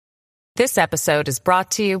This episode is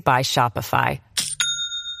brought to you by Shopify.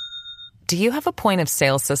 Do you have a point of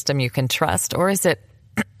sale system you can trust, or is it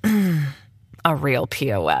a real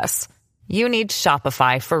POS? You need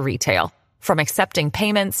Shopify for retail. From accepting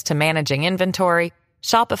payments to managing inventory,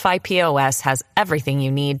 Shopify POS has everything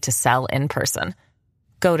you need to sell in person.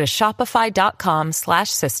 Go to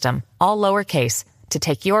shopify.com/system, all lowercase, to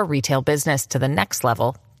take your retail business to the next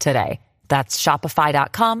level today. That's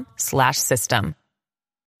shopify.com/system.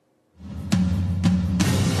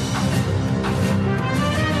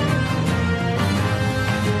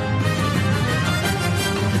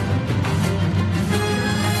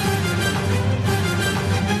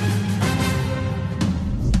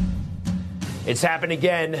 It's happened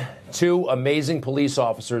again. 2 amazing police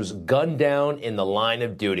officers gunned down in the line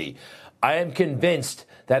of duty. I am convinced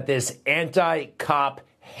that this anti-cop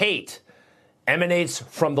hate emanates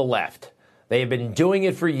from the left. They have been doing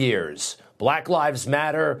it for years. Black Lives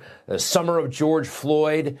Matter, the summer of George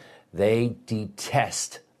Floyd, they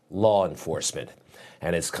detest law enforcement.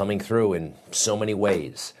 And it's coming through in so many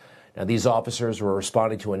ways. Now, these officers were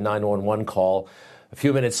responding to a 911 call. A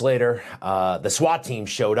few minutes later, the SWAT team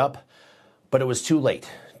showed up. But it was too late.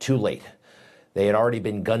 They had already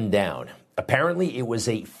been gunned down. Apparently, it was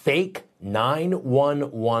a fake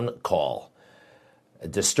 911 call. A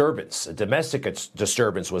domestic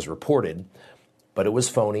disturbance was reported, but it was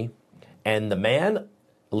phony. And the man,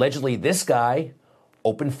 allegedly this guy,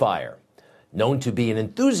 opened fire, known to be an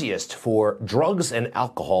enthusiast for drugs and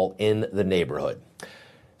alcohol in the neighborhood.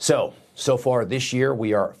 So far this year,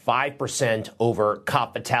 we are 5% over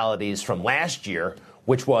cop fatalities from last year,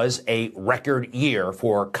 which was a record year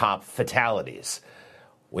for cop fatalities.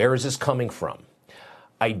 Where is this coming from?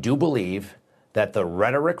 I do believe that the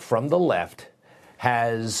rhetoric from the left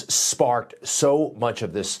has sparked so much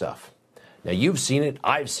of this stuff. Now, you've seen it.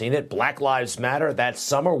 I've seen it. Black Lives Matter that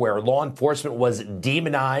summer, where law enforcement was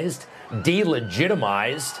demonized,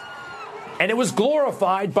 delegitimized, and it was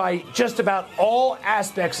glorified by just about all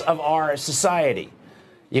aspects of our society.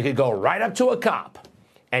 You could go right up to a cop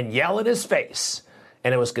and yell in his face,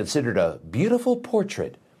 and it was considered a beautiful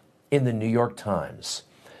portrait in the New York Times,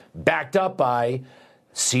 backed up by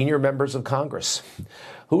senior members of Congress.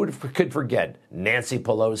 Who could forget Nancy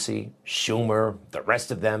Pelosi, Schumer, the rest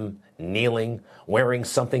of them kneeling, wearing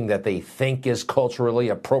something that they think is culturally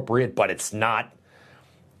appropriate, but it's not.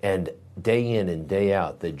 And day in and day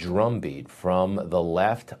out, the drumbeat from the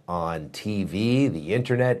left on TV, the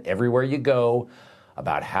internet, everywhere you go,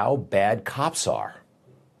 about how bad cops are.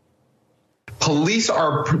 Police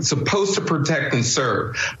are supposed to protect and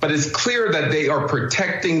serve, but it's clear that they are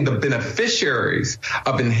protecting the beneficiaries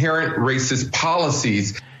of inherent racist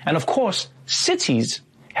policies. And of course, cities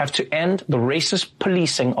have to end the racist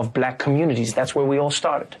policing of black communities. That's where we all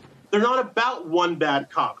started. They're not about one bad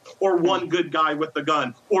cop or one good guy with the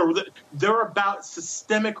gun, they're about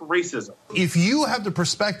systemic racism. If you have the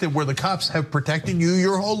perspective where the cops have protected you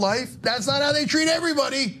your whole life, that's not how they treat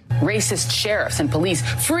everybody. Racist sheriffs and police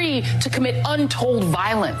free to commit untold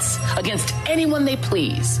violence against anyone they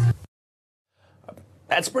please.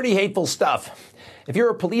 That's pretty hateful stuff. If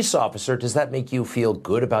you're a police officer, does that make you feel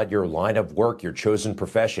good about your line of work, your chosen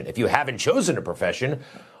profession? If you haven't chosen a profession,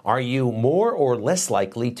 are you more or less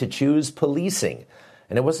likely to choose policing?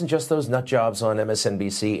 And it wasn't just those nut jobs on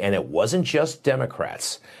MSNBC, and it wasn't just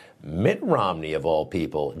Democrats. Mitt Romney, of all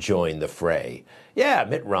people, joined the fray. Yeah,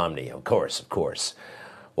 Mitt Romney, of course.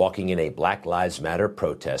 Walking in a Black Lives Matter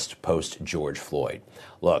protest post-George Floyd.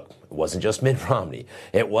 Look, it wasn't just Mitt Romney.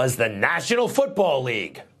 It was the National Football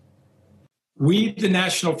League. We, the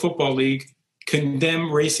National Football League, condemn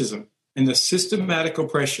racism and the systematic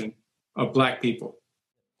oppression of black people.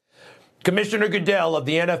 Commissioner Goodell of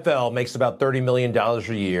the NFL makes about $30 million a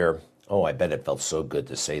year. Oh, I bet it felt so good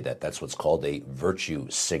to say that. That's what's called a virtue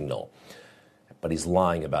signal. But he's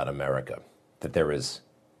lying about America, that there is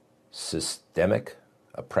systemic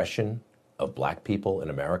oppression of black people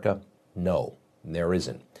in America. No, there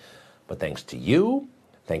isn't. But thanks to you,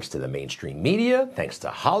 thanks to the mainstream media, thanks to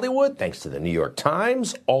Hollywood, thanks to the New York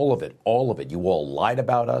Times, all of it. You all lied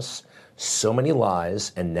about us, so many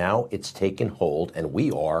lies, and now it's taken hold, and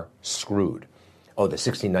we are screwed. Oh, the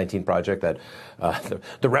 1619 Project, that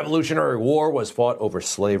the Revolutionary War was fought over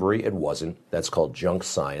slavery. It wasn't. That's called junk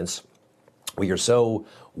science. We are so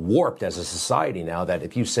warped as a society now that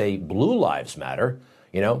if you say Blue Lives Matter,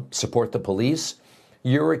 support the police,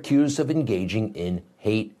 you're accused of engaging in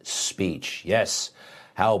hate speech. Yes,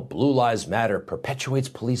 how Blue Lives Matter perpetuates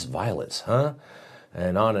police violence, huh?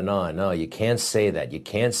 And on and on. No, you can't say that. You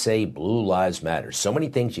can't say Blue Lives Matter. So many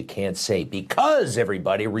things you can't say because,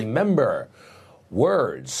 everybody, remember,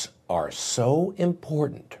 words are so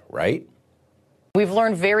important, right? We've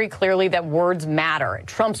learned very clearly that words matter.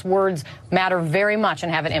 Trump's words matter very much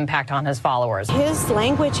and have an impact on his followers. His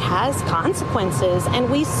language has consequences, and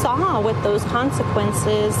we saw what those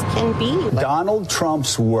consequences can be. Donald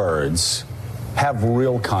Trump's words have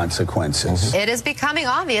real consequences. It is becoming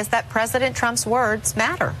obvious that President Trump's words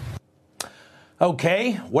matter.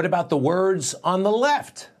 Okay, what about the words on the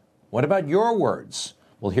left? What about your words?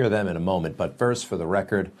 We'll hear them in a moment, but first, for the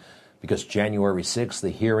record, because January 6th, the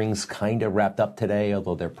hearings kind of wrapped up today,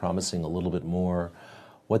 although they're promising a little bit more.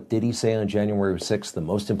 What did he say on January 6th? The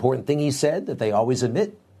most important thing he said that they always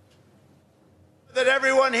admit? That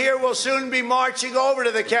everyone here will soon be marching over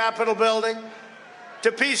to the Capitol building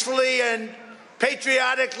to peacefully and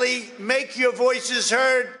patriotically make your voices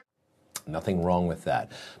heard. Nothing wrong with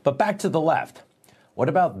that. But back to the left. What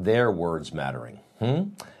about their words mattering?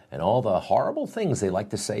 And all the horrible things they like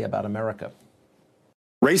to say about America.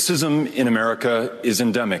 Racism in America is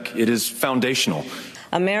endemic. It is foundational.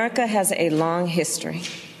 America has a long history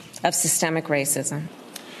of systemic racism.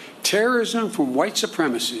 Terrorism from white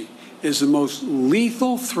supremacy is the most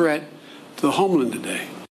lethal threat to the homeland today.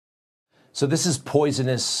 So this is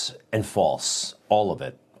poisonous and false. All of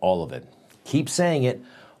it. All of it. Keep saying it.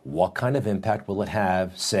 What kind of impact will it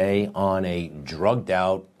have, say, on a drugged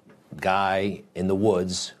out guy in the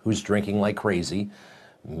woods who's drinking like crazy?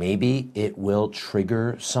 Maybe it will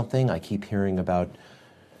trigger something. I keep hearing about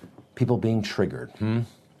people being triggered.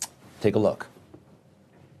 Take a look.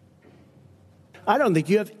 I don't think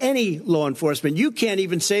you have any law enforcement. You can't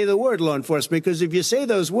even say the word law enforcement, because if you say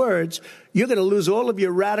those words, you're going to lose all of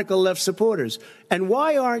your radical left supporters. And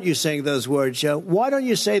why aren't you saying those words, Joe? Why don't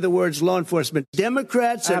you say the words law enforcement?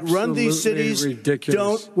 Democrats that run these cities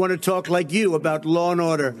don't want to talk like you about law and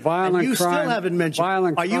order. Violent and you crime, still haven't mentioned.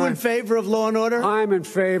 Violent Are you crime. in favor of law and order? I'm in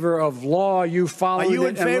favor of law. You follow. Are you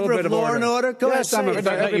in favor of law and order? Go yes, ahead. I'm in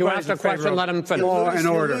favor. You asked a question, let him finish. Law and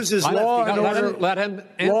order. Law and order. Let him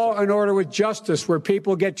answer. Law and order with justice, where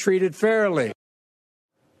people get treated fairly.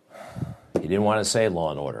 He didn't want to say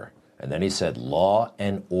law and order. And then he said law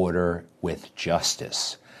and order with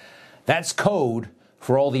justice. That's code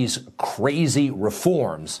for all these crazy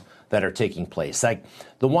reforms that are taking place. Like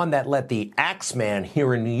the one that let the Axeman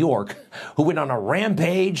here in New York, who went on a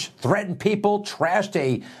rampage, threatened people, trashed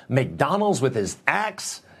a McDonald's with his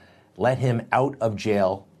axe, let him out of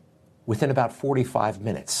jail within about 45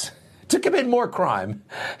 minutes to commit more crime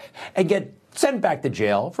and get sent back to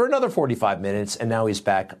jail for another 45 minutes, and now he's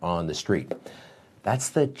back on the street. That's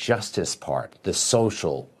the justice part, the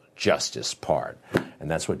social justice part.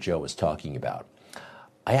 And that's what Joe was talking about.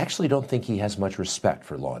 I actually don't think he has much respect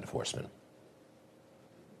for law enforcement.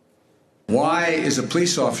 Why is a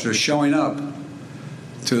police officer showing up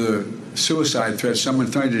to the suicide threat, someone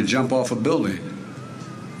threatening to jump off a building?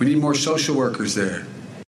 We need more social workers there.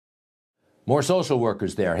 More social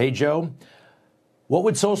workers there. Hey, Joe, what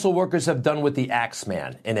would social workers have done with the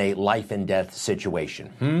Axeman in a life and death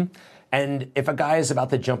situation? And if a guy is about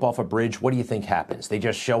to jump off a bridge, what do you think happens? They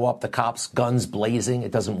just show up, the cops, guns blazing.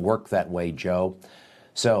 It doesn't work that way, Joe.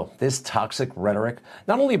 So this toxic rhetoric,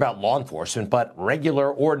 not only about law enforcement, but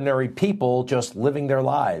regular, ordinary people just living their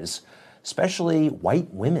lives, especially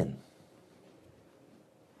white women.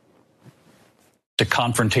 A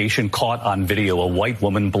confrontation caught on video, a white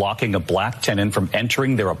woman blocking a black tenant from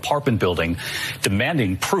entering their apartment building,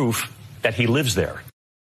 demanding proof that he lives there.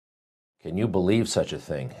 Can you believe such a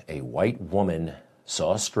thing? A white woman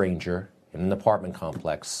saw a stranger in an apartment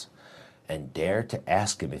complex and dared to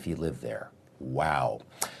ask him if he lived there. Wow.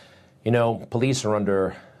 You know, police are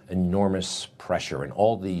under enormous pressure, and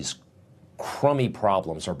all these crummy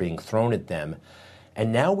problems are being thrown at them.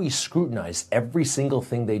 And now we scrutinize every single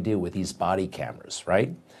thing they do with these body cameras,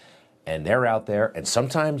 right? And they're out there, and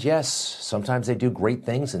sometimes, yes, sometimes they do great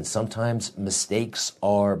things, and sometimes mistakes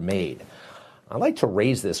are made. I'd like to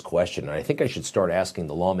raise this question, and I think I should start asking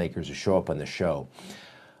the lawmakers who show up on the show.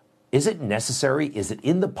 Is it necessary, is it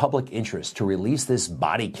in the public interest to release this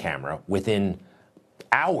body camera within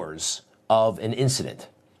hours of an incident?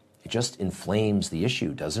 It just inflames the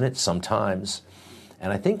issue, doesn't it, sometimes?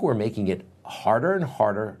 And I think we're making it harder and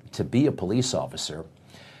harder to be a police officer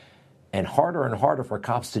and harder for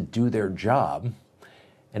cops to do their job.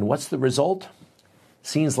 And what's the result?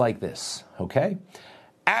 Scenes like this, okay?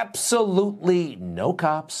 Absolutely no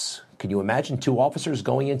cops. Can you imagine two officers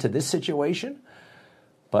going into this situation?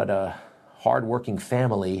 But a hardworking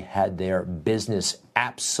family had their business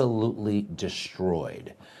absolutely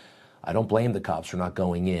destroyed. I don't blame the cops for not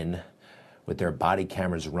going in with their body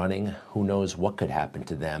cameras running. Who knows what could happen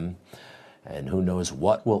to them, and who knows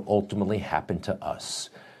what will ultimately happen to us.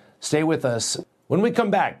 Stay with us. When we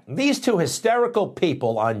come back, these two hysterical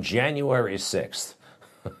people on January 6th,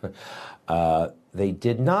 they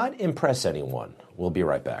did not impress anyone. We'll be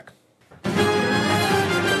right back.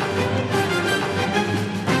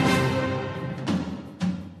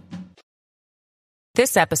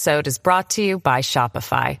 This episode is brought to you by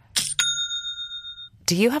Shopify.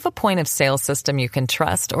 Do you have a point of sale system you can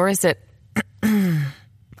trust, or is it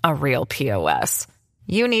a real POS?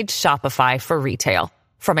 You need Shopify for retail.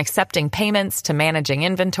 From accepting payments to managing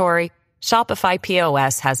inventory, Shopify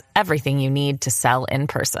POS has everything you need to sell in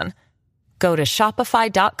person. Go to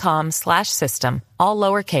shopify.com/system, all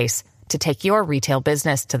lowercase, to take your retail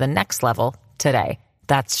business to the next level today.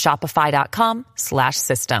 That's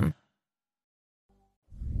shopify.com/system.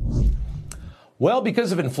 Well,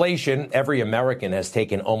 because of inflation, every American has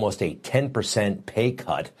taken almost a 10% pay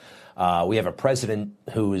cut. We have a president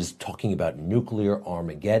who is talking about nuclear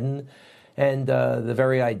Armageddon, and the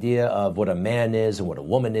very idea of what a man is and what a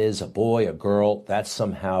woman is, a boy, a girl, that's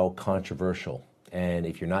somehow controversial. And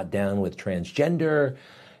if you're not down with transgender,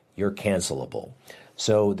 you're cancelable.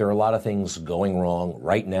 So there are a lot of things going wrong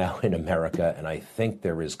right now in America, and I think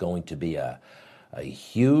there is going to be a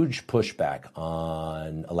huge pushback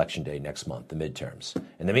on Election Day next month, the midterms.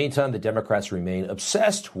 In the meantime, the Democrats remain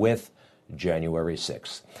obsessed with January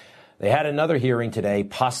 6th. They had another hearing today,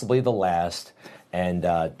 possibly the last, and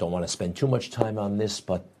don't want to spend too much time on this,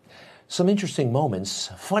 but some interesting moments,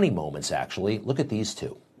 funny moments, actually. Look at these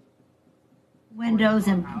two. Windows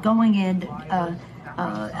and going in,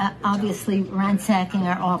 obviously ransacking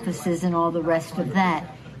our offices and all the rest of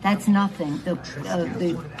that. That's nothing. The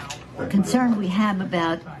concern we have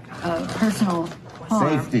about personal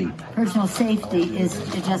safety is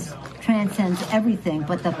it just transcends everything.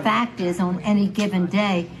 But the fact is, on any given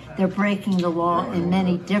day, they're breaking the law in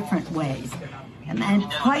many different ways. And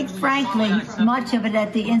quite frankly, much of it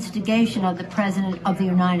at the instigation of the President of the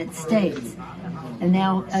United States. And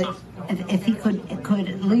now, if he could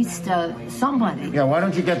at least somebody. Yeah, why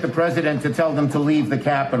don't you get the president to tell them to leave the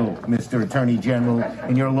Capitol, Mr. Attorney General,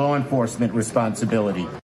 in your law enforcement responsibility?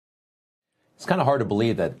 It's kind of hard to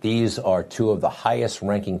believe that these are two of the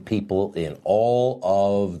highest-ranking people in all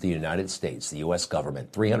of the United States, the U.S.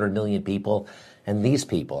 government, 300 million people, and these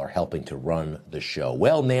people are helping to run the show.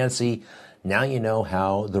 Well, Nancy, now you know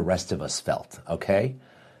how the rest of us felt, okay?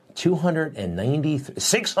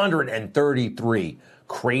 633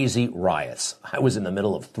 crazy riots. I was in the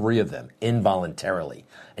middle of 3 of them involuntarily,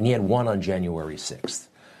 and you had one on January 6th.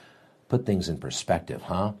 Put things in perspective,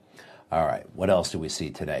 huh? All right, what else do we see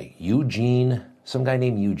today? Some guy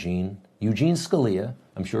named Eugene Scalia.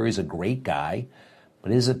 I'm sure he's a great guy,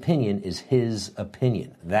 but his opinion is his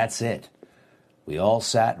opinion. That's it. We all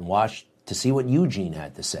sat and watched to see what Eugene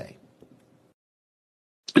had to say.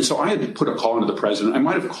 And so I had to put a call into the president. I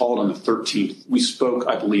might have called on the 13th. We spoke,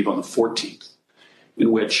 I believe, on the 14th,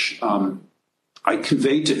 in which I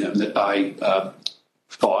conveyed to him that I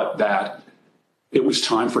thought that it was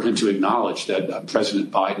time for him to acknowledge that President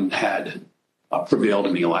Biden had prevailed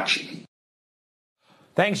in the election.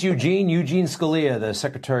 Thanks, Eugene. Eugene Scalia, the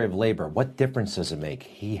Secretary of Labor. What difference does it make?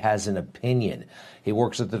 He has an opinion. He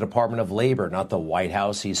works at the Department of Labor, not the White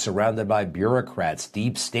House. He's surrounded by bureaucrats,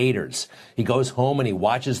 deep staters. He goes home and he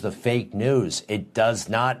watches the fake news. It does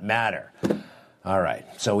not matter. All right.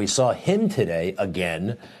 So we saw him today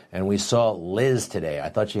again, and we saw Liz today. I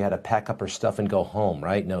thought she had to pack up her stuff and go home,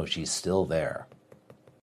 right? No, she's still there.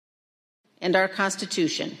 And our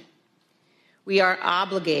Constitution. We are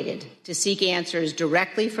obligated to seek answers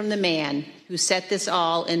directly from the man who set this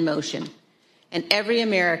all in motion. And every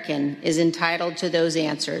American is entitled to those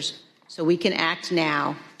answers, so we can act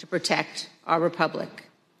now to protect our republic.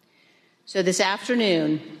 So this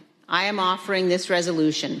afternoon, I am offering this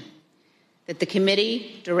resolution that the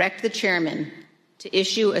committee direct the chairman to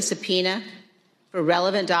issue a subpoena for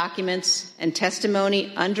relevant documents and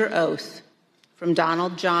testimony under oath from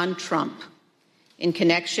Donald John Trump in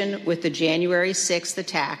connection with the January 6th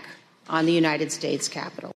attack on the United States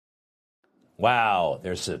Capitol. Wow,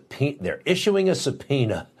 they're issuing a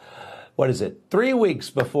subpoena. What is it? 3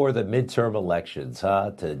 weeks before the midterm elections,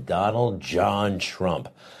 huh? To Donald John Trump.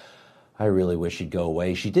 I really wish he'd go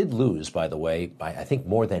away. She did lose, by the way, by I think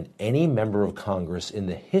more than any member of Congress in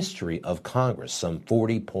the history of Congress, some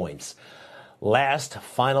 40 points. Last,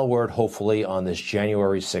 final word, hopefully, on this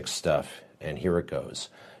January 6th stuff. And here it goes.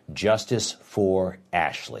 Justice for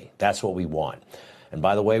Ashley. That's what we want. And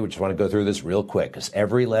by the way, we just want to go through this real quick because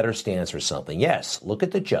every letter stands for something. Yes, look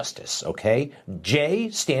at the justice, okay? J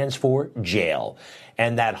stands for jail.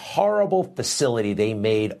 And that horrible facility they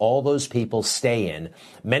made all those people stay in,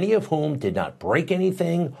 many of whom did not break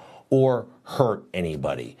anything or hurt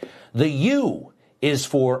anybody. The U is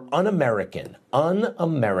for un-American,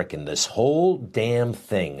 this whole damn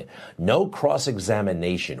thing. No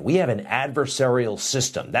cross-examination. We have an adversarial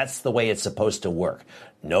system. That's the way it's supposed to work.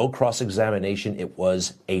 No cross-examination. It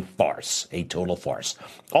was a farce, a total farce.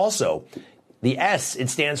 Also, the S, it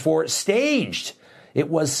stands for staged. It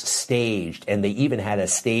was staged, and they even had a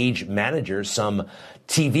stage manager, some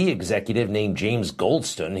TV executive named James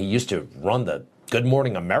Goldstein. He used to run the Good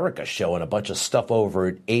Morning America show and a bunch of stuff over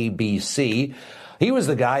at ABC. He was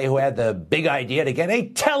the guy who had the big idea to get a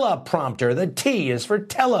teleprompter. The T is for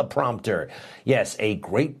teleprompter. Yes, a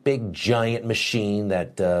great big giant machine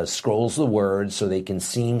that scrolls the words so they can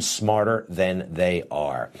seem smarter than they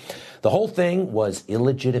are. The whole thing was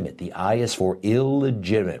illegitimate. The I is for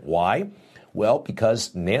illegitimate. Why? Well,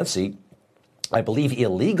 because Nancy, I believe,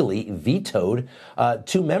 illegally vetoed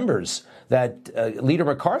 2 members that Leader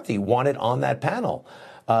McCarthy wanted on that panel.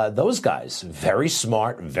 Those guys, very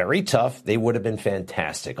smart, very tough. They would have been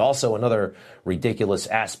fantastic. Also, another ridiculous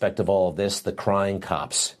aspect of all of this, the crying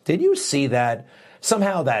cops. Did you see that?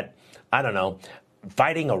 Somehow that, I don't know,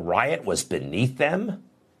 fighting a riot was beneath them?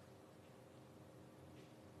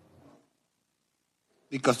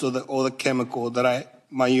 Because of all the chemical that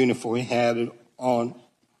my uniform had on.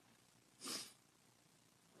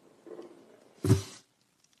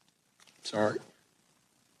 Sorry.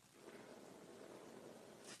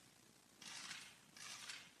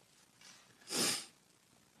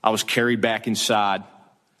 I was carried back inside.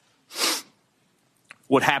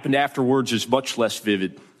 What happened afterwards is much less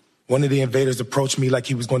vivid. One of the invaders approached me like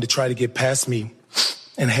he was going to try to get past me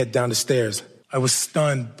and head down the stairs. I was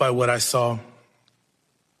stunned by what I saw.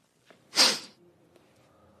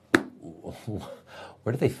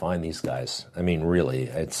 Where did they find these guys? I mean, really,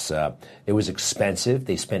 it was expensive.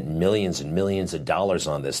 They spent millions and millions of dollars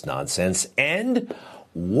on this nonsense. And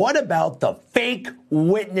what about the fake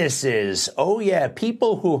witnesses? Oh, yeah,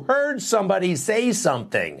 people who heard somebody say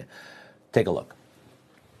something. Take a look.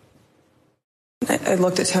 I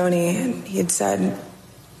looked at Tony and he had said,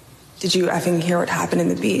 "Did you effing hear what happened in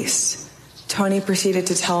the Beast?" Tony proceeded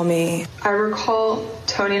to tell me. I recall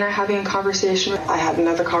Tony and I having a conversation. I had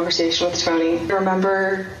another conversation with Tony. I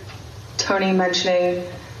remember Tony mentioning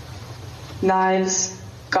knives,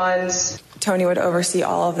 guns. Tony would oversee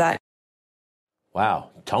all of that. Wow,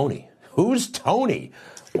 Tony. Who's Tony?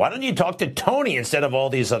 Why don't you talk to Tony instead of all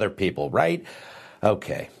these other people, right?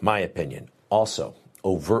 Okay, my opinion. Also,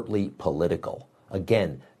 overtly political.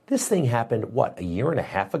 Again, this thing happened, a year and a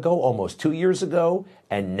half ago, almost 2 years ago,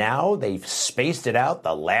 and now they've spaced it out.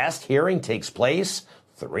 The last hearing takes place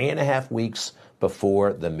 3.5 weeks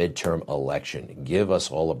before the midterm election. Give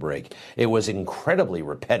us all a break. It was incredibly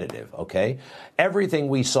repetitive, okay? Everything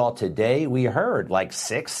we saw today, we heard like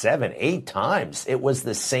 6, 7, 8 times. It was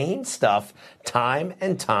the same stuff time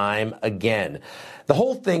and time again. The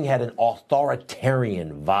whole thing had an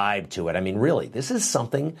authoritarian vibe to it. I mean, really, this is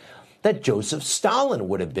something that Joseph Stalin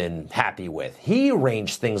would have been happy with. He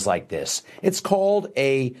arranged things like this. It's called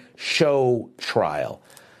a show trial.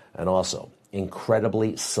 And also,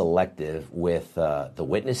 incredibly selective with the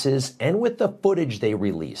witnesses and with the footage they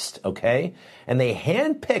released, okay? And they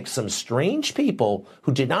handpicked some strange people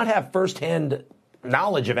who did not have firsthand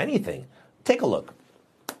knowledge of anything. Take a look.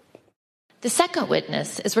 The second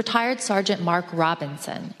witness is retired Sergeant Mark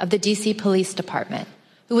Robinson of the D.C. Police Department,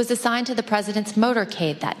 who was assigned to the president's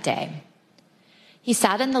motorcade that day. He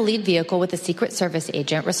sat in the lead vehicle with a Secret Service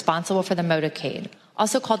agent responsible for the motorcade,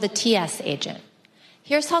 also called the TS agent.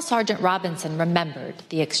 Here's how Sergeant Robinson remembered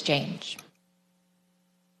the exchange.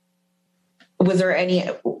 Was there any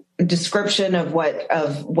description of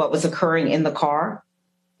what was occurring in the car?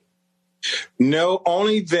 No,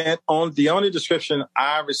 the only description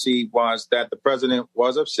I received was that the president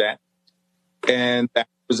was upset and that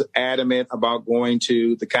was adamant about going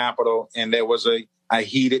to the Capitol, and there was a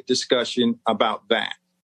heated discussion about that.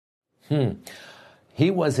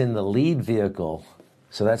 He was in the lead vehicle,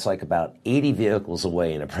 so that's like about 80 vehicles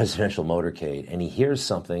away in a presidential motorcade, and he hears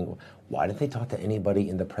something. Why didn't they talk to anybody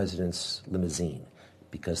in the president's limousine?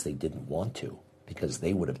 Because they didn't want to, because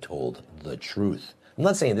they would have told the truth. I'm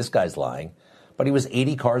not saying this guy's lying, but he was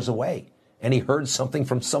 80 cars away, and he heard something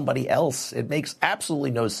from somebody else. It makes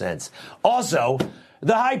absolutely no sense. Also,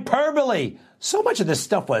 the hyperbole. So much of this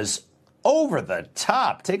stuff was over the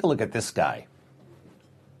top. Take a look at this guy.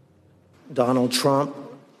 Donald Trump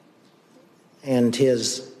and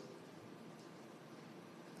his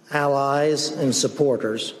allies and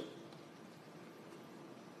supporters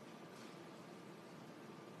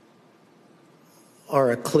are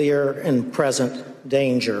a clear and present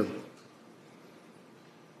danger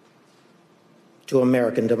to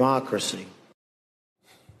American democracy.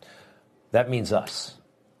 That means us.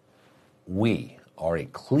 We are a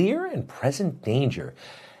clear and present danger.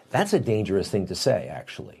 That's a dangerous thing to say,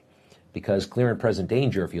 actually, because clear and present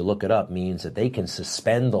danger, if you look it up, means that they can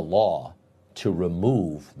suspend the law to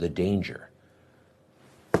remove the danger.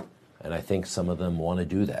 And I think some of them want to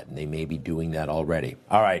do that, and they may be doing that already.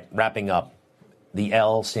 All right, wrapping up. The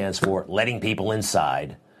L stands for letting people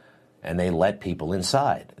inside, and they let people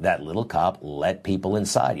inside. That little cop let people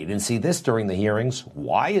inside. You didn't see this during the hearings.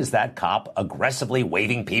 Why is that cop aggressively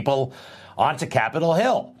waving people onto Capitol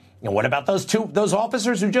Hill? And what about those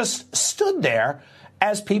officers who just stood there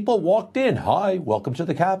as people walked in? Hi, welcome to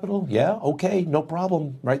the Capitol. Yeah, okay, no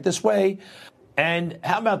problem. Right this way. And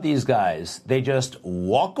how about these guys? They just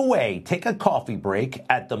walk away, take a coffee break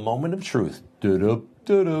at the moment of truth. There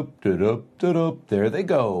they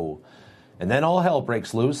go. And then all hell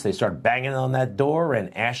breaks loose. They start banging on that door,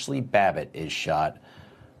 and Ashley Babbitt is shot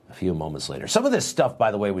a few moments later. Some of this stuff,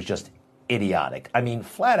 by the way, was just idiotic. I mean,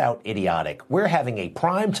 flat out idiotic. We're having a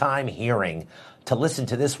primetime hearing to listen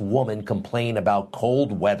to this woman complain about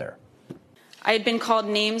cold weather. I had been called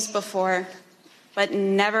names before, but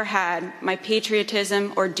never had my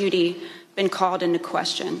patriotism or duty been called into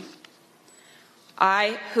question.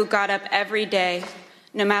 I, who got up every day,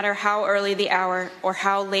 no matter how early the hour or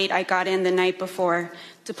how late I got in the night before,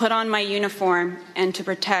 to put on my uniform and to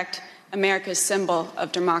protect America's symbol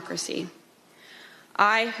of democracy.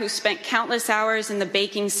 I, who spent countless hours in the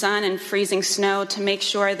baking sun and freezing snow to make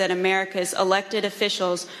sure that America's elected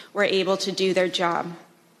officials were able to do their job.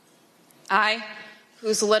 I,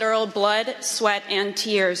 whose literal blood, sweat, and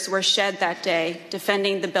tears were shed that day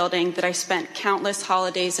defending the building that I spent countless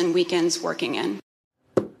holidays and weekends working in.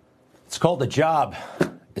 It's called the job.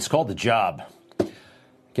 It's called the job.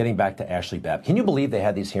 Getting back to Ashley Babbitt. Can you believe they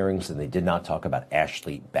had these hearings and they did not talk about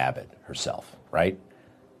Ashley Babbitt herself, right?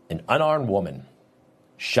 An unarmed woman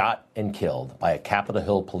shot and killed by a Capitol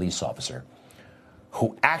Hill police officer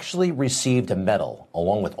who actually received a medal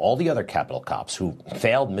along with all the other Capitol cops who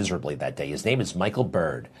failed miserably that day. His name is Michael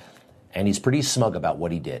Byrd, and he's pretty smug about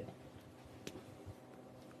what he did.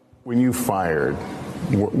 When you fired,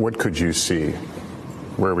 what could you see?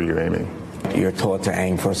 Where were you aiming? You're told to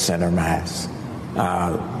aim for center mass.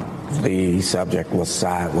 The subject was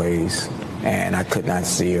sideways, and I could not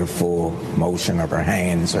see her full motion of her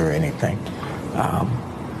hands or anything.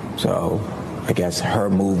 So I guess her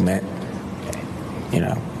movement,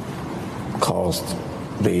 caused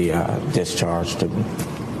the discharge to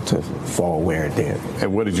fall where it did.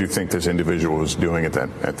 And what did you think this individual was doing at that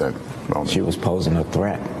moment? She was posing a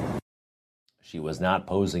threat. She was not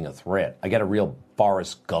posing a threat. I get a real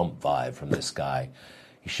Forrest Gump vibe from this guy.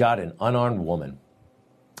 He shot an unarmed woman,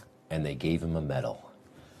 and they gave him a medal.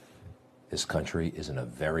 This country is in a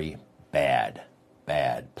very bad,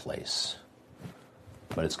 bad place.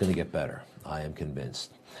 But it's going to get better. I am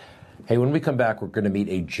convinced. Hey, when we come back, we're going to meet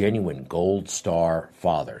a genuine Gold Star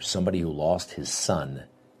father, somebody who lost his son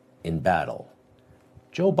in battle.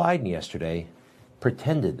 Joe Biden yesterday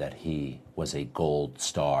pretended that he was a Gold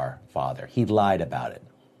Star father. He lied about it.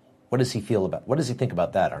 What does he think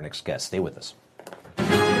about that? Our next guest. Stay with us.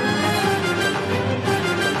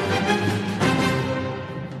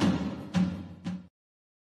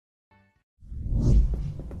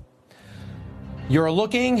 You're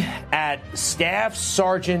looking at Staff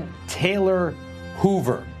Sergeant Taylor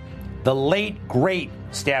Hoover, the late, great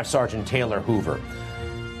Staff Sergeant Taylor Hoover.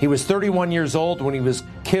 He was 31 years old when he was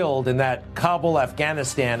killed in that Kabul,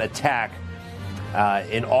 Afghanistan attack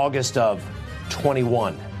in August of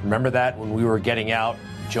 21. Remember that when we were getting out?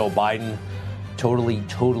 Joe Biden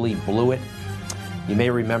totally blew it. You may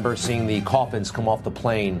remember seeing the coffins come off the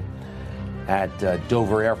plane at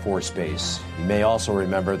Dover Air Force Base. You may also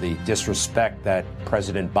remember the disrespect that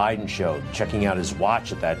President Biden showed, checking out his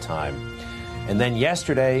watch at that time. And then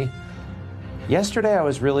yesterday I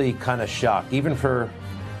was really kind of shocked. Even for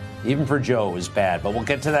Joe, it was bad. But we'll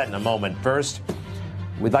get to that in a moment. First,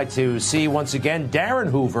 we'd like to see once again Darren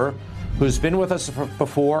Hoover, who's been with us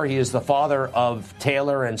before. He is the father of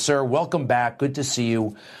Taylor. And, sir, welcome back. Good to see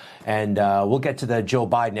you. And we'll get to the Joe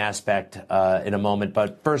Biden aspect in a moment.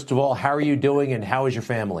 But first of all, how are you doing and how is your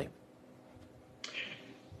family?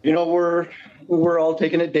 We're all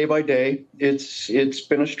taking it day by day. It's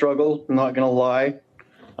been a struggle, I'm not going to lie.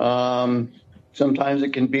 Sometimes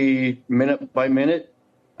it can be minute by minute,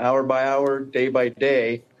 hour by hour, day by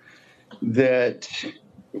day, that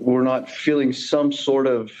we're not feeling some sort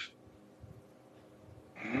of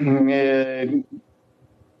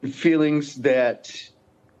feelings that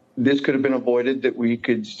this could have been avoided, that we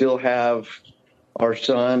could still have our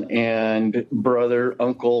son and brother,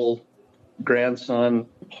 uncle, grandson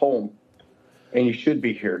home, and he should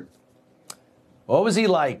be here. What was he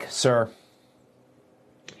like, sir?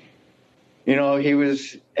 You know, he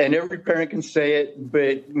was, and every parent can say it,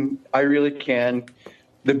 but I really can,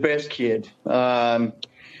 the best kid.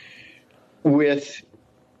 With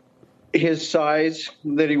his size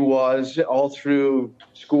that he was all through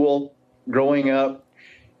school, growing up,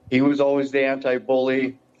 he was always the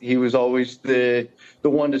anti-bully. He was always the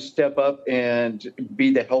one to step up and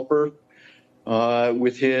be the helper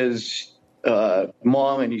with his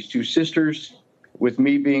mom and his two sisters, with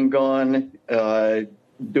me being gone,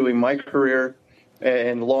 doing my career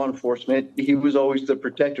and law enforcement. He was always the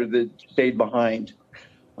protector that stayed behind.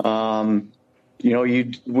 You know,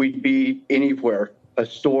 we'd be anywhere, a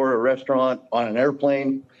store, a restaurant, on an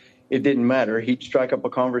airplane. It didn't matter. He'd strike up a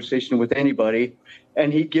conversation with anybody,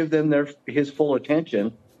 and he'd give them his full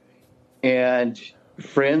attention. And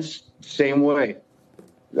friends, same way.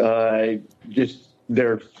 Just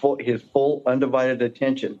his full undivided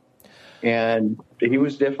attention. And he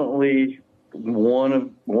was definitely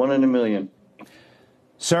one in a million.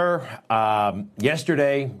 Sir,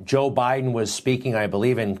 yesterday, Joe Biden was speaking, I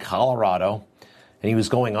believe, in Colorado, and he was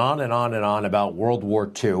going on and on and on about World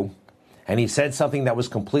War II. And he said something that was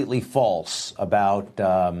completely false about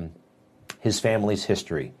his family's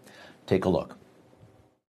history. Take a look.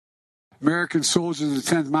 American soldiers of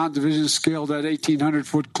the 10th Mountain Division scaled that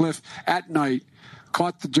 1,800-foot cliff at night,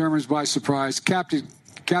 caught the Germans by surprise, captured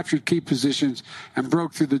key positions, and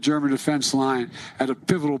broke through the German defense line at a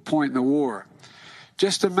pivotal point in the war.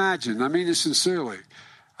 Just imagine, I mean it sincerely,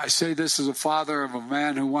 I say this as a father of a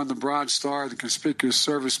man who won the Bronze Star, the Conspicuous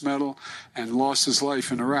Service Medal, and lost his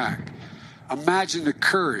life in Iraq. Imagine the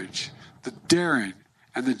courage, the daring,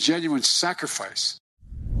 and the genuine sacrifice.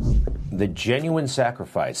 The genuine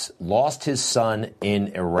sacrifice. Lost his son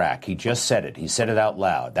in Iraq. He just said it. He said it out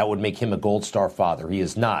loud. That would make him a Gold Star father. He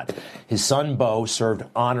is not. His son, Bo, served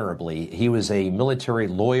honorably. He was a military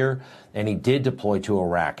lawyer, and he did deploy to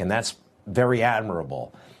Iraq, and that's very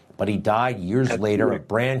admirable. But he died years later of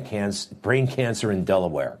brain cancer in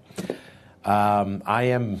Delaware. I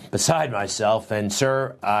am beside myself. And,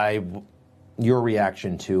 sir, your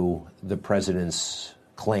reaction to the president's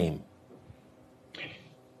claim?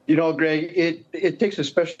 You know, Greg, it takes a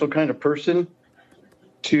special kind of person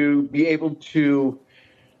to be able to,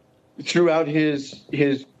 throughout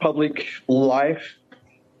his public life,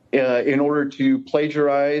 in order to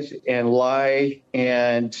plagiarize and lie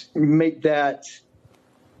and make that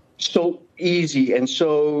so easy and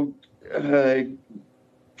so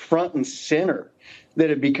front and center that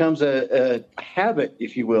it becomes a habit,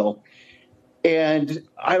 if you will. And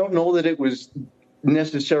I don't know that it was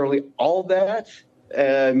necessarily all that.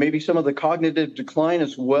 Maybe some of the cognitive decline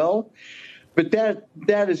as well. But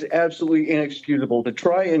that is absolutely inexcusable to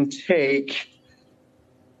try and take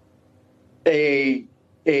an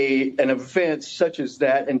event such as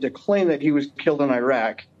that and to claim that he was killed in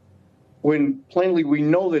Iraq when plainly we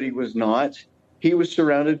know that he was not. He was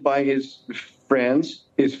surrounded by his friends,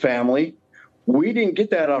 his family. We didn't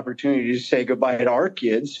get that opportunity to say goodbye to our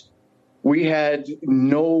kids. We had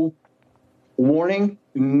no warning,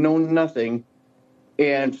 no nothing.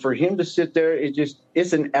 And for him to sit there,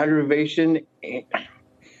 it's an aggravation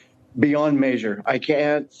beyond measure.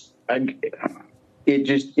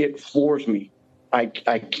 It floors me. I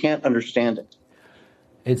can't understand it.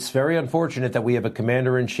 It's very unfortunate that we have a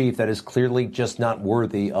commander-in-chief that is clearly just not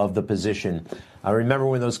worthy of the position. I remember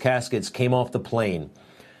when those caskets came off the plane,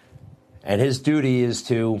 and his duty is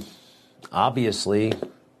to obviously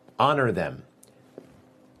honor them.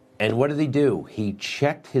 And what did he do? He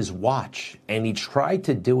checked his watch, and he tried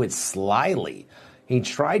to do it slyly. He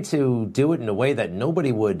tried to do it in a way that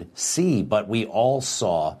nobody would see, but we all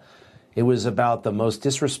saw. It was about the most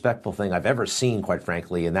disrespectful thing I've ever seen, quite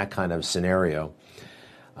frankly, in that kind of scenario.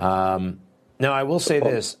 Now, I will say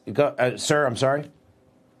this. Sir, I'm sorry?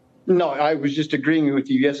 No, I was just agreeing with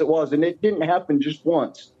you. Yes, it was. And it didn't happen just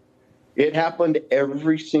once. It happened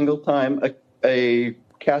every single time a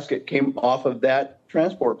casket came off of that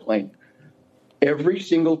transport plane. Every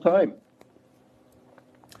single time.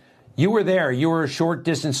 You were there. You were a short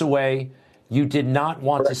distance away. You did not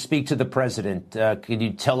want to speak to the president. Can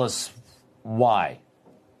you tell us why?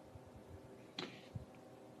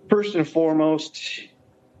 First and foremost,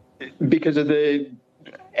 because of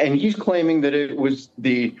and he's claiming that it was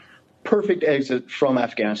the perfect exit from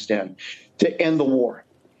Afghanistan to end the war.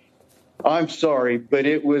 I'm sorry, but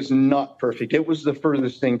it was not perfect. It was the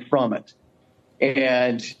furthest thing from it.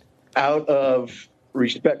 And out of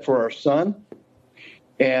respect for our son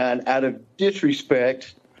and out of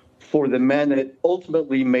disrespect for the men that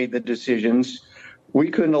ultimately made the decisions, we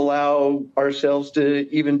couldn't allow ourselves to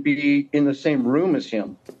even be in the same room as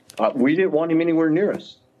him. We didn't want him anywhere near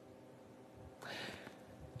us.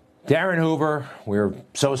 Darren Hoover, we're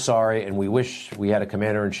so sorry, and we wish we had a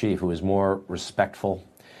commander-in-chief who was more respectful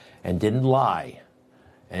and didn't lie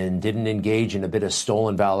and didn't engage in a bit of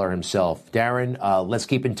stolen valor himself. Darren, let's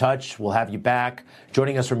keep in touch. We'll have you back.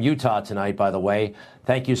 Joining us from Utah tonight, by the way.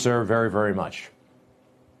 Thank you, sir, very, very much.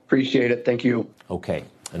 Appreciate it. Thank you. Okay,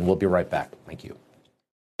 and we'll be right back. Thank you.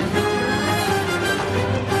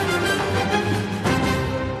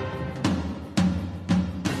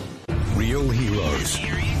 Real heroes.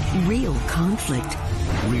 Real conflict.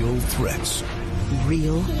 Real threats.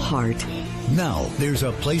 Real heart. Now there's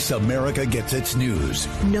a place America gets its news.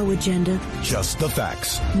 No agenda. Just the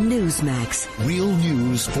facts. Newsmax. Real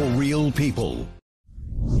news for real people.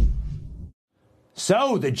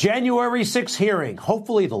 So, the January 6th hearing,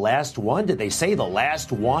 hopefully the last one. Did they say the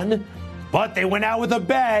last one? But they went out with a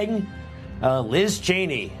bang. Liz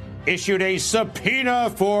Cheney issued a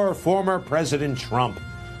subpoena for former President Trump.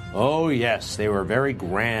 Oh, yes, they were very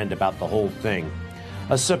grand about the whole thing.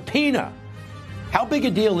 A subpoena. How big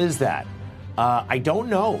a deal is that? I don't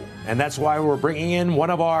know. And that's why we're bringing in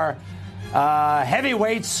one of our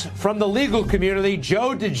heavyweights from the legal community, Joe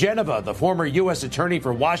diGenova, the former U.S. Attorney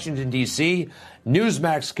for Washington, D.C.,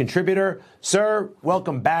 Newsmax contributor. Sir,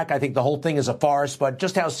 welcome back. I think the whole thing is a farce, but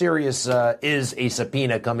just how serious is a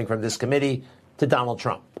subpoena coming from this committee to Donald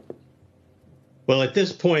Trump? Well, at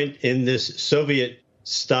this point in this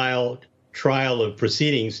Soviet-style trial of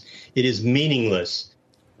proceedings, it is meaningless.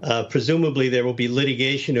 Presumably, there will be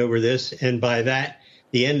litigation over this, and by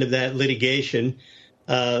the end of that litigation,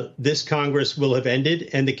 this Congress will have ended,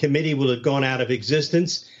 and the committee will have gone out of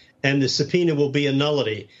existence, and the subpoena will be a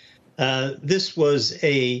nullity. This was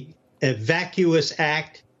a vacuous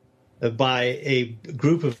act by a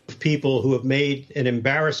group of people who have made an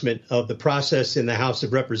embarrassment of the process in the House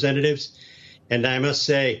of Representatives. And I must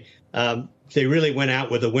say, they really went out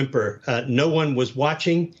with a whimper. No one was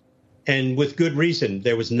watching, and with good reason.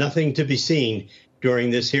 There was nothing to be seen during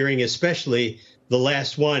this hearing, especially the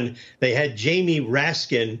last one. They had Jamie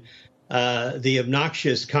Raskin, the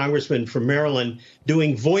obnoxious congressman from Maryland,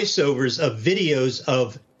 doing voiceovers of videos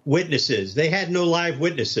of witnesses. They had no live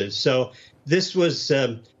witnesses. So this was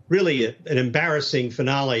really an embarrassing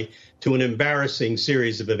finale to an embarrassing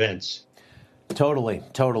series of events. Totally,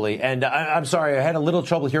 totally. And I'm sorry, I had a little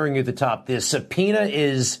trouble hearing you at the top. The subpoena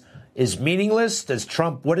is meaningless. Does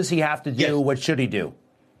Trump, what does he have to do? Yes. What should he do?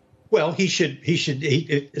 Well, he should,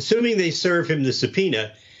 assuming they serve him the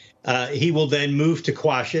subpoena, he will then move to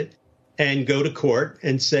quash it and go to court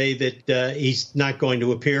and say that he's not going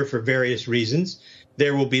to appear for various reasons.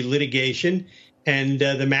 There will be litigation, and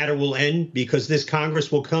the matter will end because this Congress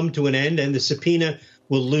will come to an end and the subpoena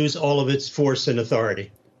will lose all of its force and authority.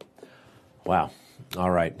 Wow. All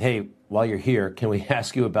right. Hey, while you're here, can we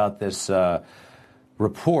ask you about this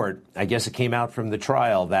report? I guess it came out from the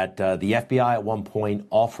trial that the FBI at one point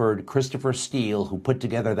offered Christopher Steele, who put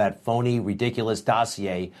together that phony, ridiculous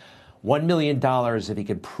dossier, $1 million if he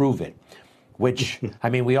could prove it. Which, I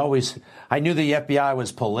mean, I knew the FBI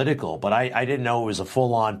was political, but I didn't know it was a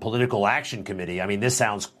full-on political action committee. I mean, this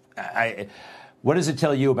sounds, what does it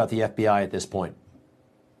tell you about the FBI at this point?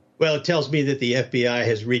 Well, it tells me that the FBI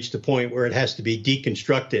has reached a point where it has to be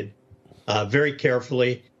deconstructed very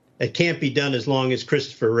carefully. It can't be done as long as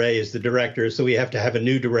Christopher Wray is the director, so we have to have a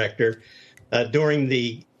new director. During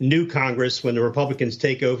the new Congress, when the Republicans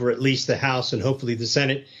take over at least the House and hopefully the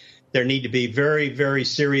Senate, there need to be very, very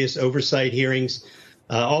serious oversight hearings.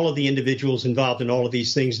 All of the individuals involved in all of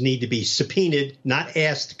these things need to be subpoenaed, not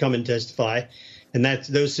asked to come and testify. And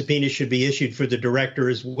those subpoenas should be issued for the director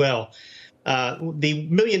as well. The $1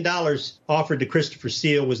 million offered to Christopher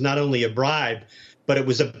Steele was not only a bribe, but it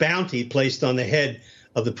was a bounty placed on the head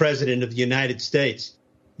of the president of the United States.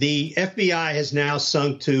 The FBI has now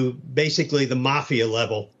sunk to basically the mafia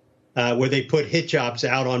level, where they put hit jobs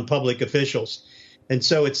out on public officials. And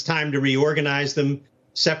so it's time to reorganize them,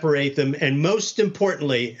 separate them. And most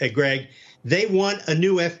importantly, Greg, they want a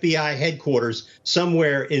new FBI headquarters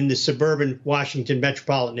somewhere in the suburban Washington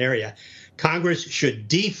metropolitan area. Congress should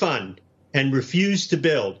defund and refuse to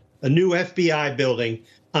build a new FBI building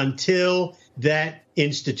until that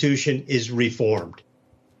institution is reformed.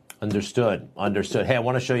 Understood. Understood. Hey, I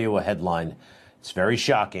want to show you a headline. It's very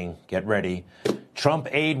shocking. Get ready. Trump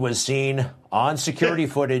aide was seen on security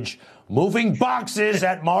footage moving boxes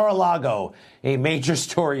at Mar-a-Lago, a major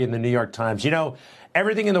story in the New York Times. You know,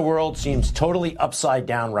 everything in the world seems totally upside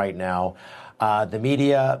down right now. The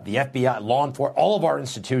media, the FBI, law enforcement, all of our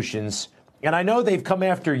institutions. And I know they've come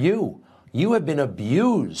after you. You have been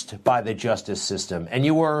abused by the justice system, and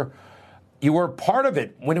you were part of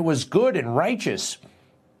it when it was good and righteous.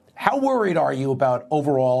 How worried are you about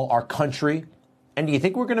overall our country? And do you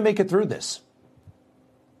think we're going to make it through this?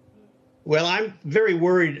 Well, I'm very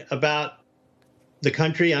worried about the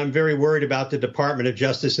country. I'm very worried about the Department of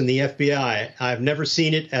Justice and the FBI. I've never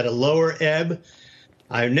seen it at a lower ebb.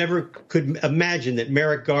 I never could imagine that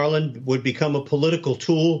Merrick Garland would become a political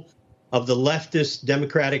tool of the leftist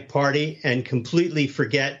Democratic Party and completely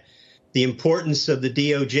forget the importance of the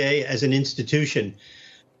DOJ as an institution.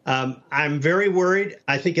 I'm very worried.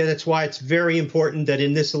 I think that's why it's very important that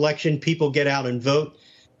in this election, people get out and vote.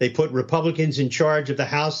 They put Republicans in charge of the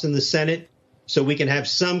House and the Senate so we can have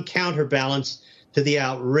some counterbalance to the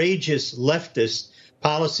outrageous leftist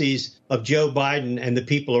policies of Joe Biden and the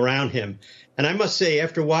people around him. And I must say,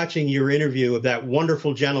 after watching your interview of that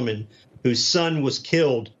wonderful gentleman whose son was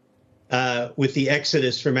killed with the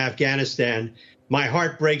exodus from Afghanistan, my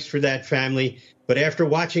heart breaks for that family. But after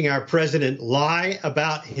watching our president lie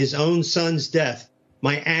about his own son's death,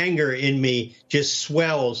 my anger in me just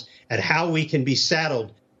swells at how we can be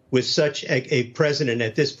saddled with such a president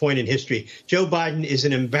at this point in history. Joe Biden is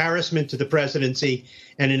an embarrassment to the presidency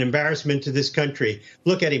and an embarrassment to this country.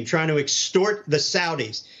 Look at him trying to extort the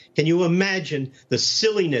Saudis. Can you imagine the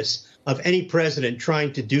silliness of any president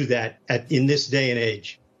trying to do that in this day and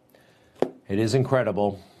age? It is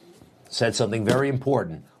incredible. Said something very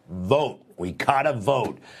important. Vote. We gotta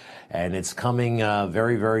vote. And it's coming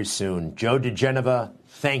very, very soon. Joe diGenova,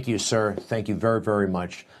 thank you, sir. Thank you very, very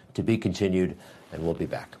much. To be continued, and we'll be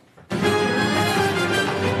back.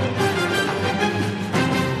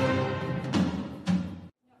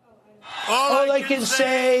 All I can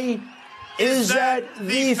say is that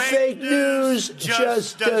the fake news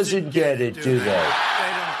just doesn't get it, do they?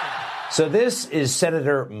 So this is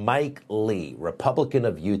Senator Mike Lee, Republican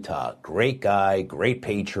of Utah. Great guy, great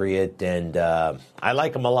patriot, and I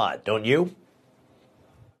like him a lot, don't you?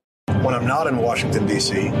 When I'm not in Washington,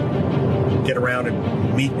 D.C., get around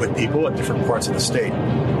and meet with people at different parts of the state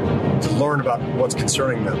to learn about what's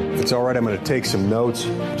concerning them. If it's all right, I'm going to take some notes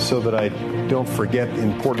so that I don't forget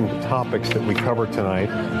important topics that we cover tonight.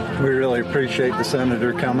 We really appreciate the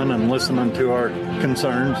senator coming and listening to our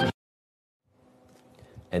concerns.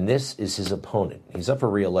 And this is his opponent. He's up for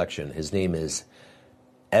re-election. His name is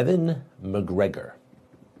Evan McGregor.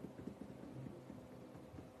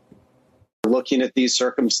 Looking at these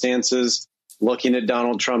circumstances, looking at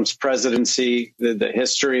Donald Trump's presidency, the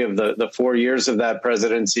history of the 4 years of that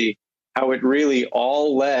presidency, how it really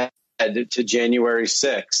all led to January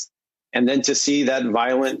 6th. And then to see that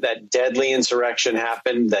violent, that deadly insurrection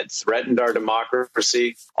happen that threatened our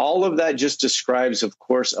democracy, all of that just describes, of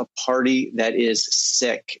course, a party that is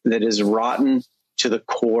sick, that is rotten to the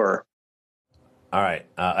core. All right.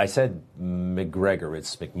 I said McGregor.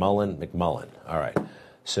 It's McMullen. All right.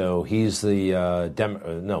 So he's the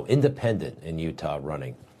independent in Utah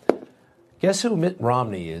running. Guess who Mitt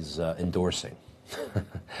Romney is endorsing?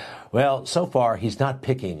 Well, so far, he's not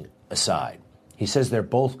picking a side. He says they're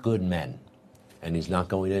both good men, and he's not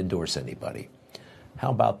going to endorse anybody. How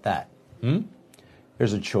about that?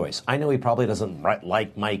 There's a choice. I know he probably doesn't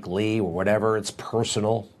like Mike Lee or whatever. It's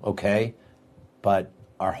personal, okay? But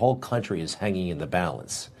our whole country is hanging in the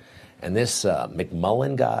balance. And this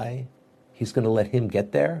McMullen guy, he's going to let him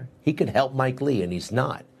get there? He could help Mike Lee, and he's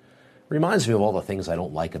not. Reminds me of all the things I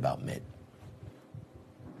don't like about Mitt.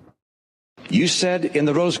 You said in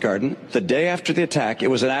the Rose Garden, the day after the attack, it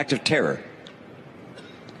was an act of terror.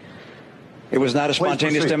 It was not a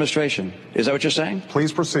spontaneous demonstration. Is that what you're saying?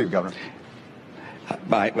 Please proceed, Governor.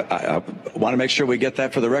 I want to make sure we get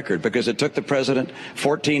that for the record, because it took the president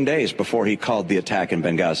 14 days before he called the attack in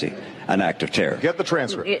Benghazi an act of terror. Get the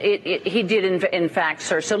transcript. He did, in fact,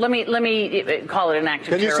 sir. So let me call it an act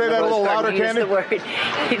of terror. Can you say that a little louder, Candy?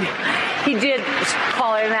 He did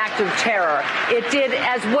call it an act of terror. It did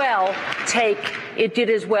as well take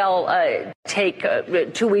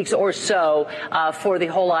 2 weeks or so for the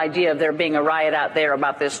whole idea of there being a riot out there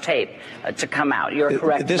about this tape to come out. You're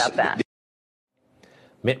correct about that.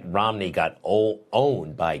 Mitt Romney got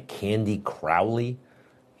owned by Candy Crowley.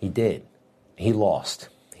 He did. He lost.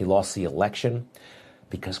 He lost the election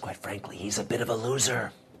because, quite frankly, he's a bit of a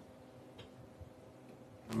loser.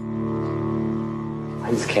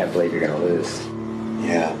 I just can't believe you're going to lose.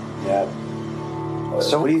 Yeah.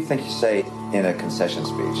 So what do you think you say in a concession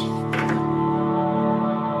speech?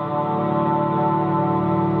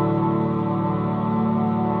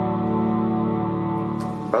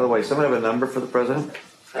 By the way, someone have a number for the president?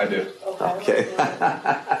 I do. Okay.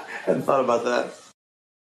 Hadn't thought about that.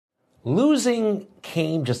 Losing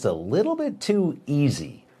came just a little bit too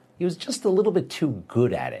easy. He was just a little bit too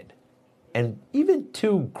good at it, and even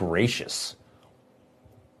too gracious.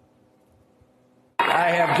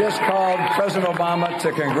 I have just called President Obama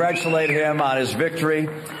to congratulate him on his victory.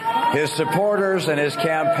 His supporters and his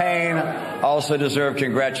campaign also deserve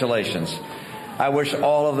congratulations. I wish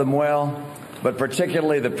all of them well, but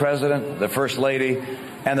particularly the President, the First Lady,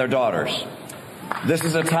 and their daughters. This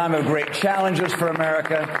is a time of great challenges for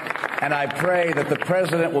America, and I pray that the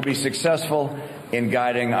President will be successful in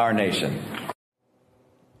guiding our nation.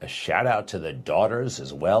 A shout out to the daughters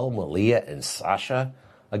as well, Malia and Sasha.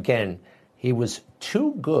 Again, he was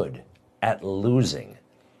too good at losing.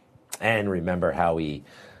 And remember how he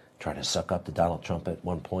tried to suck up to Donald Trump at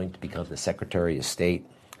one point to become the Secretary of State.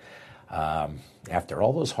 After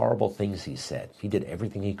all those horrible things he said, he did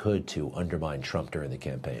everything he could to undermine Trump during the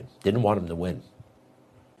campaign. Didn't want him to win.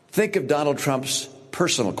 Think of Donald Trump's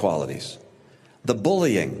personal qualities: the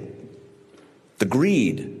bullying, the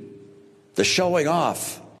greed, the showing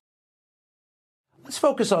off. Let's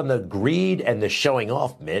focus on the greed and the showing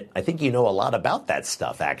off, Mitt. I think you know a lot about that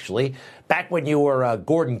stuff, actually. Back when you were a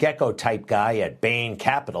Gordon Gekko type guy at Bain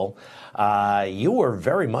Capital, you were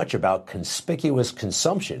very much about conspicuous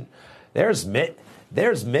consumption. There's Mitt.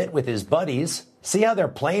 There's Mitt with his buddies. See how they're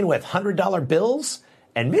playing with $100 bills?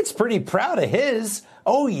 And Mitt's pretty proud of his.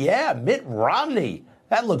 Oh, yeah, Mitt Romney.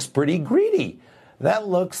 That looks pretty greedy. That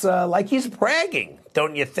looks like he's bragging,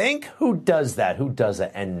 don't you think? Who does that? Who does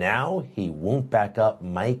that? And now he won't back up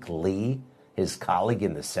Mike Lee, his colleague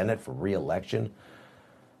in the Senate for re-election.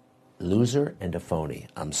 Loser and a phony.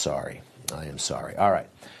 I'm sorry. I am sorry. All right.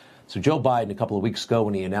 So Joe Biden, a couple of weeks ago,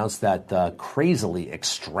 when he announced that crazily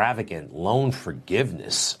extravagant loan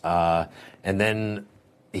forgiveness, and then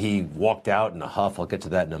he walked out in a huff. I'll get to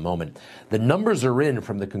that in a moment. The numbers are in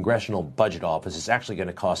from the Congressional Budget Office. It's actually going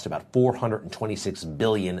to cost about $426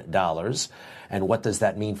 billion. And what does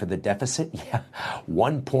that mean for the deficit? Yeah,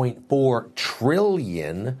 $1.4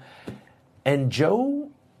 trillion. And Joe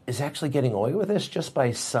is actually getting away with this just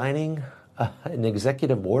by signing an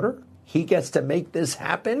executive order. He gets to make this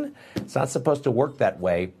happen. It's not supposed to work that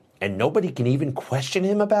way. And nobody can even question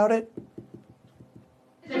him about it.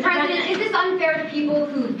 Mr. President, is this unfair to people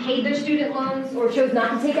who paid their student loans or chose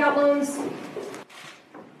not to take out loans?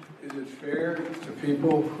 Is it fair to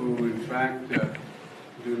people who, in fact,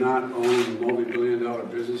 do not own multi-billion-dollar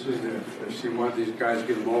businesses if you want these guys to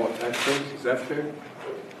get them all a tax break? Is that fair?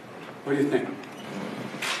 What do you think?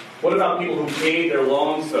 What about people who paid their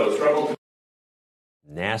loans, though, struggle to...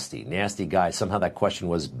 Nasty, nasty guy. Somehow that question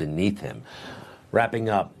was beneath him. Wrapping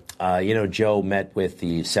up. Joe met with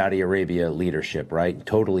the Saudi Arabia leadership, right?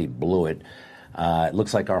 Totally blew it. It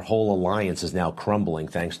looks like our whole alliance is now crumbling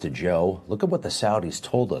thanks to Joe. Look at what the Saudis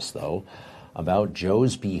told us, though, about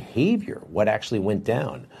Joe's behavior, what actually went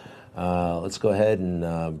down. Let's go ahead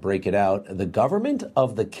and break it out. The government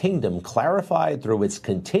of the kingdom clarified through its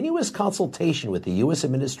continuous consultation with the U.S.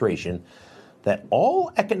 administration that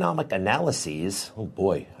all economic analyses, oh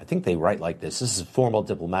boy, I think they write like this. This is formal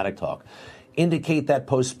diplomatic talk. Indicate that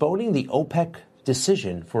postponing the OPEC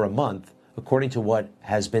decision for a month, according to what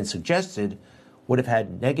has been suggested, would have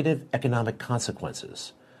had negative economic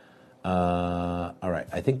consequences. All right,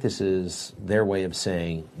 I think this is their way of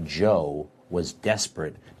saying Joe was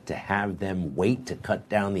desperate to have them wait to cut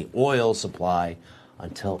down the oil supply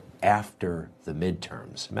until after the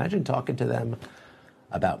midterms. Imagine talking to them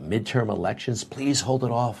about midterm elections. Please hold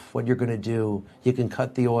it off. What you're going to do, you can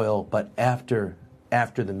cut the oil, but after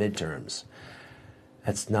the midterms.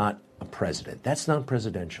 That's not a president. That's not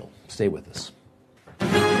presidential. Stay with us.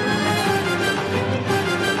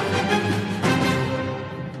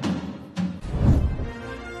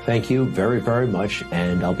 Thank you very, very much,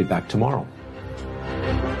 and I'll be back tomorrow.